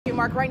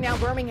Mark, right now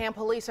Birmingham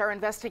police are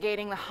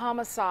investigating the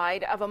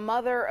homicide of a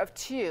mother of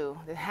two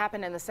that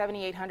happened in the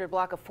 7800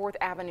 block of 4th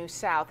Avenue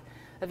South.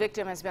 The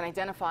victim has been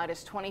identified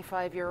as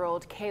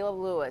 25-year-old Kayla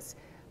Lewis.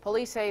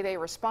 Police say they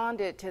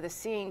responded to the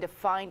scene to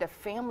find a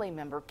family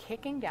member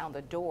kicking down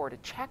the door to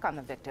check on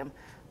the victim.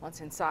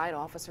 Once inside,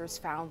 officers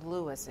found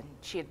Lewis, and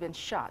she had been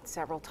shot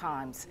several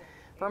times.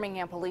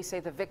 Birmingham police say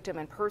the victim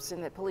and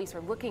person that police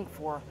are looking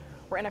for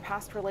were in a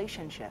past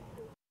relationship.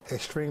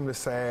 Extremely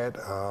sad.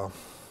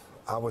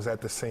 I was at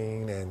the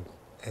scene, and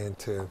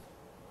to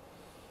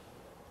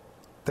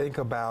think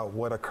about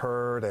what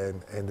occurred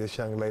and this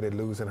young lady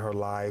losing her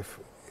life,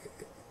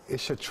 it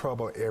should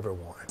trouble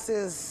everyone. This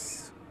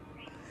is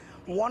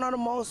one of the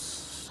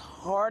most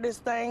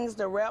hardest things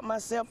to wrap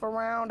myself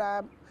around.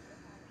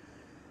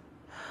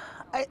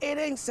 It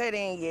ain't set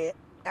in yet.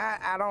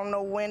 I don't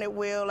know when it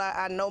will.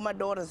 I know my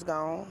daughter's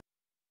gone.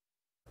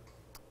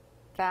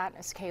 That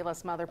is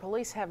Kayla's mother.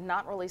 Police have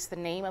not released the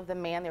name of the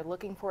man they're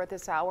looking for at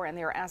this hour, and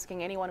they're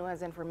asking anyone who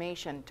has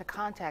information to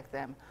contact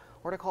them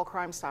or to call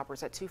Crime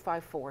Stoppers at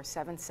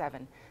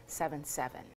 254-7777.